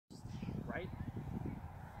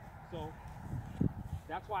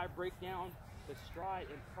That's why I break down the stride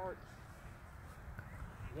in parts.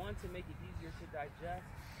 One, to make it easier to digest.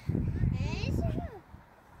 It's easier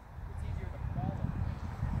to follow.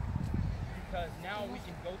 Because now I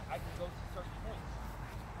can go to certain points.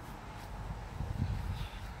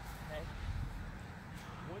 Okay?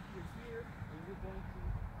 Once you're here, and you're going to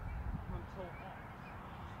come toe off.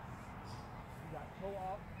 You got toe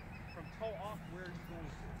off. From toe off, where are you going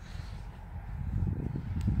to?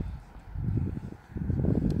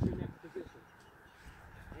 What's your next position?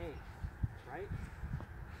 A, right?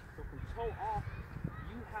 So from toe off,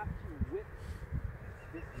 you have to whip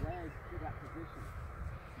this leg to that position.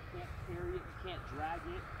 You can't carry it, you can't drag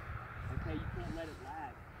it, okay? You can't let it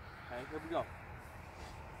lag. Okay, here we go.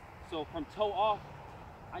 So from toe off,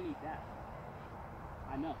 I need that.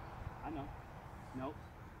 I know. Nope.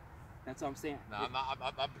 That's what I'm saying. No,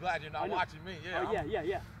 I'm glad you're not watching me. Yeah. Oh,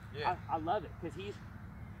 yeah. I love it because he's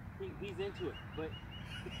into it. But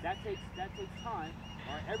that takes time.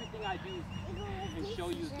 All right, everything I do and show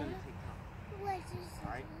you is going to take time. All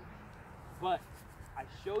right. But I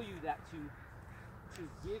show you that to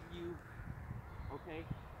give you, okay,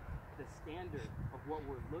 the standard of what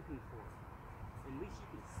we're looking for. At least you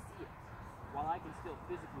can see it, while I can still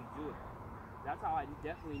physically do it. That's how I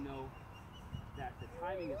definitely know that the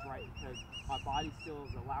timing is right, because my body still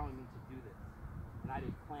is allowing me to do this, and I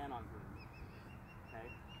didn't plan on doing it. Okay,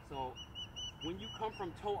 so when you come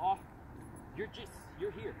from toe off, you're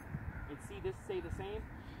here, and see this say the same.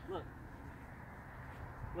 Look.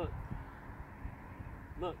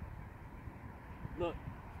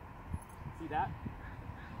 See that?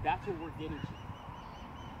 That's what we're getting to.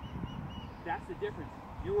 That's the difference.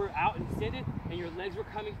 You were out and extended, and your legs were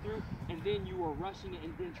coming through, and then you were rushing it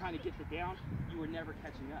and then trying to get the down. You were never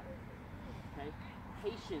catching up. Okay?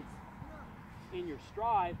 Patience in your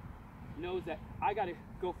stride knows that I got to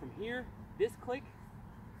go from here, this click,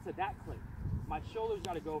 to that click. My shoulders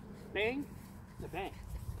got to go bang to bang.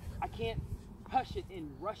 I can't push it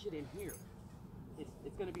and rush it in here.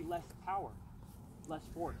 It's going to be less power, less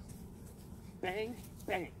force. Bang,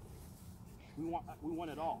 bang. We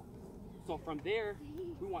want it all. So from there,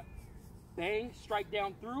 we want bang, strike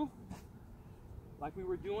down through, like we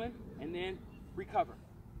were doing, and then recover.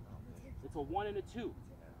 It's a 1 and a 2.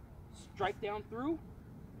 Strike down through,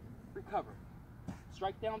 recover.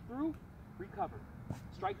 Strike down through, recover.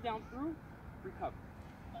 Strike down through, recover.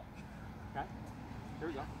 Okay? Here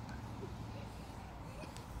we go.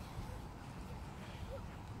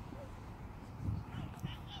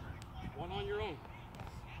 One on your own.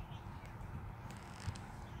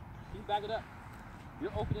 You can back it up.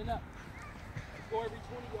 You're opening up. Let's go every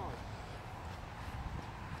 20 yards.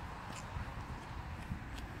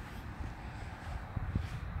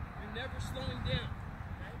 You're never slowing down.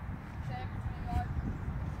 Okay? Say every 20 yards.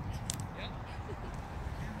 Yep.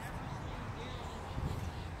 You're never slowing down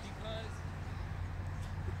because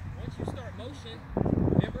once you start motion,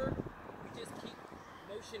 remember, we just keep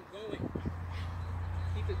motion going.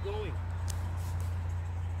 Keep it going.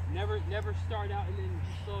 Never start out and then you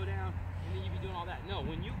slow down and then you be doing all that. No,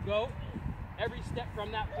 when you go, every step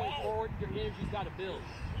from that point forward, your energy's got to build.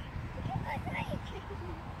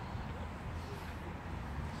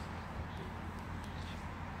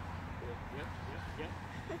 Yep.